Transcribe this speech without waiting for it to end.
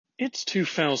It's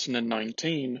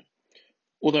 2019,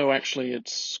 although actually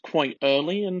it's quite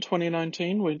early in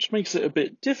 2019, which makes it a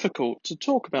bit difficult to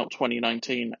talk about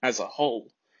 2019 as a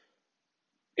whole.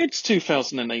 It's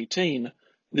 2018.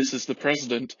 This is the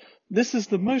president. This is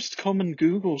the most common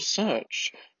Google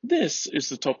search. This is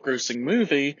the top grossing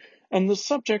movie. And the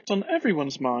subject on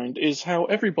everyone's mind is how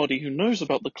everybody who knows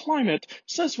about the climate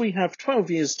says we have 12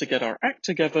 years to get our act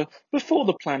together before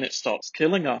the planet starts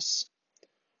killing us.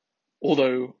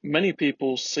 Although many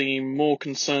people seem more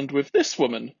concerned with this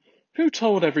woman, who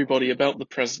told everybody about the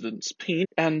president's penis,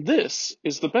 and this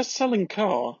is the best-selling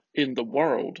car in the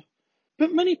world.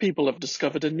 But many people have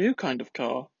discovered a new kind of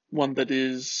car, one that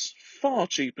is far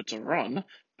cheaper to run,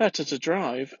 better to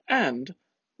drive, and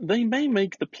they may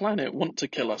make the planet want to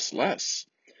kill us less.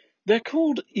 They're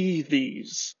called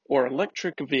EVs, or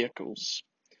electric vehicles.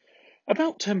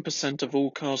 About 10% of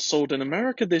all cars sold in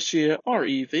America this year are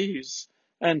EVs,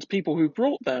 and people who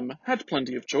brought them had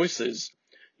plenty of choices.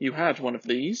 You had one of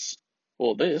these,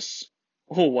 or this,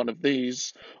 or one of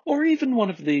these, or even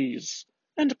one of these,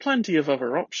 and plenty of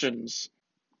other options.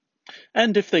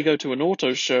 And if they go to an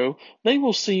auto show, they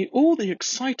will see all the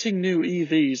exciting new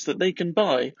EVs that they can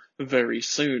buy very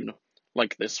soon,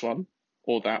 like this one,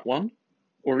 or that one,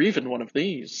 or even one of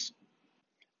these.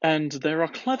 And there are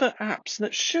clever apps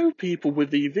that show people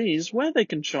with EVs where they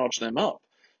can charge them up.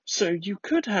 So you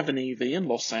could have an EV in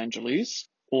Los Angeles,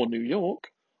 or New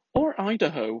York, or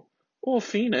Idaho, or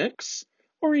Phoenix,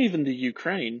 or even the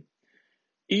Ukraine.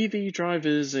 EV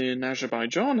drivers in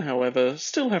Azerbaijan, however,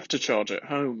 still have to charge at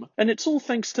home. And it's all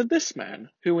thanks to this man,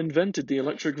 who invented the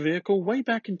electric vehicle way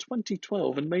back in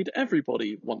 2012 and made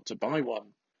everybody want to buy one.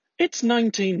 It's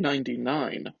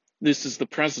 1999. This is the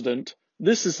president.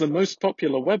 This is the most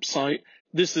popular website,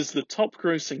 this is the top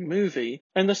grossing movie,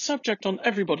 and the subject on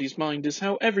everybody's mind is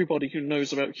how everybody who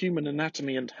knows about human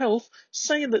anatomy and health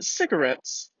say that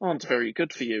cigarettes aren't very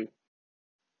good for you.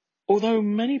 Although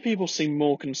many people seem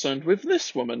more concerned with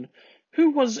this woman, who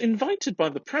was invited by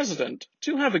the president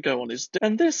to have a go on his day,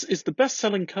 and this is the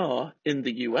best-selling car in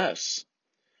the US.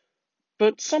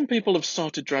 But some people have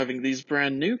started driving these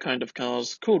brand new kind of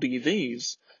cars called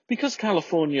EVs, because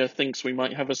California thinks we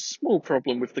might have a small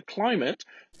problem with the climate.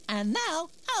 And now,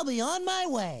 I'll be on my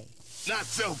way. Not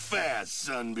so fast,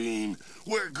 Sunbeam.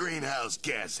 We're greenhouse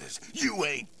gases. You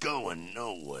ain't going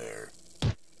nowhere.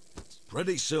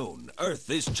 Pretty soon, Earth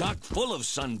is chock full of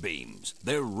sunbeams.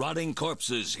 They're rotting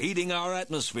corpses heating our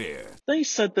atmosphere. They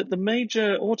said that the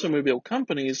major automobile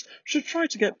companies should try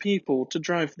to get people to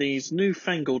drive these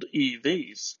newfangled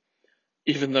EVs,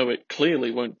 even though it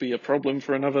clearly won't be a problem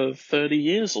for another 30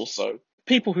 years or so.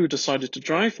 People who decided to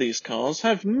drive these cars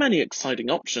have many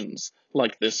exciting options,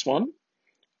 like this one,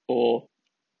 or,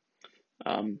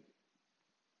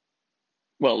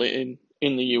 well, in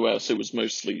the US it was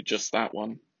mostly just that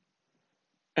one.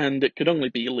 And it could only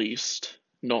be leased,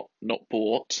 not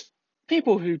bought.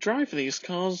 People who drive these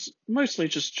cars mostly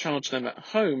just charge them at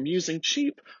home using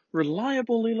cheap,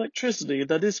 reliable electricity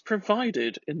that is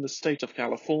provided in the state of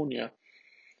California.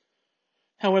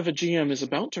 However, GM is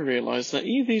about to realize that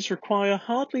EVs require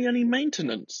hardly any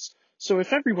maintenance, so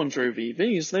if everyone drove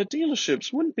EVs, their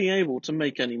dealerships wouldn't be able to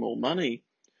make any more money.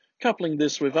 Coupling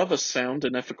this with other sound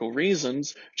and ethical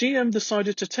reasons, GM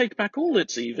decided to take back all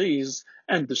its EVs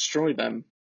and destroy them.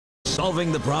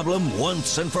 Solving the problem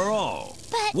once and for all.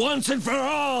 But Once and for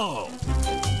all!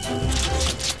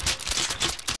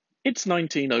 It's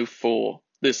 1904.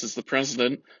 This is the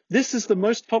president. This is the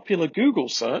most popular Google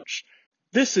search.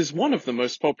 This is one of the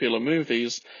most popular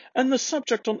movies, and the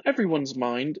subject on everyone's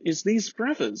mind is these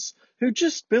brothers, who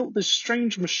just built this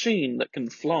strange machine that can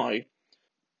fly.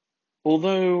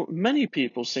 Although many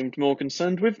people seemed more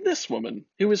concerned with this woman,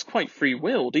 who is quite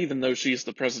free-willed even though she's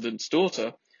the president's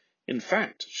daughter. In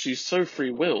fact, she's so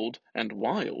free-willed and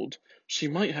wild, she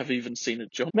might have even seen a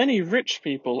job. Many rich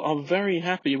people are very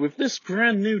happy with this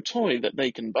brand new toy that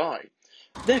they can buy.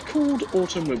 They're called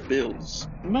automobiles.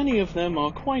 Many of them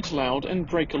are quite loud and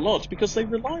break a lot because they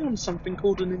rely on something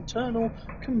called an internal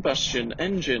combustion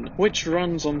engine, which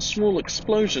runs on small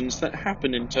explosions that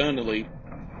happen internally.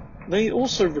 They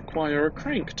also require a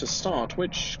crank to start,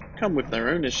 which come with their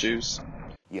own issues.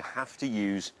 You have to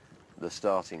use the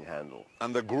starting handle.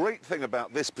 And the great thing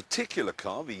about this particular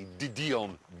car, the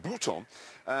Didion Bouton,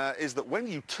 is that when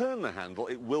you turn the handle,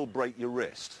 it will break your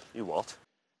wrist. You what?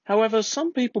 However,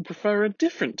 some people prefer a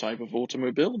different type of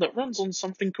automobile that runs on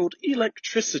something called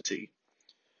electricity.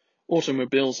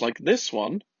 Automobiles like this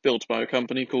one, built by a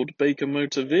company called Baker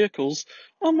Motor Vehicles,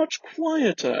 are much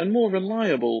quieter and more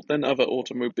reliable than other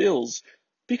automobiles.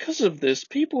 Because of this,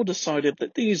 people decided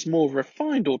that these more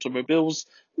refined automobiles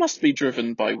must be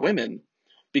driven by women.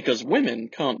 because women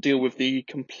can't deal with the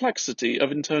complexity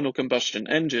of internal combustion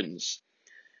engines.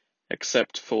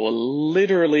 Except for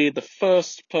literally the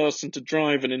first person to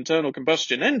drive an internal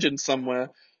combustion engine somewhere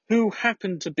who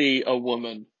happened to be a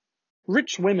woman.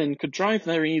 Rich women could drive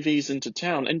their EVs into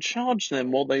town and charge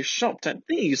them while they shopped at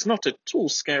these not at all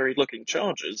scary-looking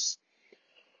chargers.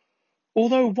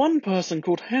 Although one person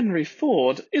called Henry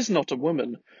Ford is not a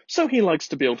woman, so he likes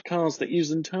to build cars that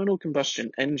use internal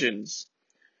combustion engines.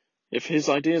 If his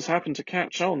ideas happen to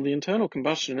catch on, the internal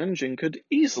combustion engine could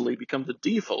easily become the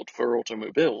default for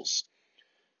automobiles.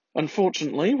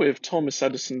 Unfortunately, with Thomas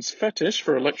Edison's fetish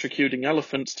for electrocuting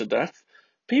elephants to death,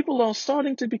 people are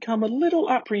starting to become a little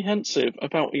apprehensive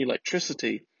about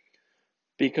electricity.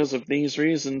 Because of these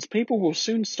reasons, people will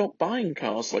soon stop buying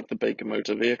cars like the Baker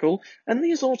motor vehicle, and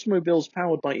these automobiles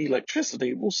powered by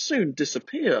electricity will soon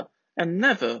disappear and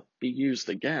never be used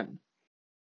again.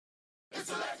 It's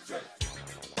electric.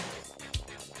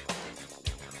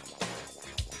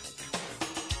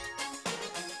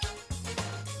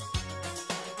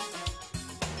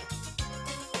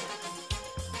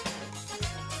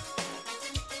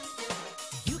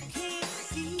 You can't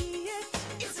see it.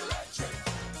 It's electric.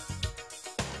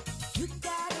 You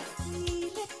gotta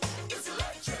feel it. It's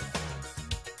electric.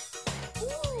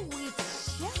 Ooh,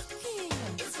 it's shocking.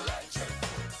 It's electric.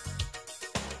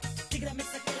 Dig it up,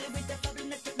 Mr.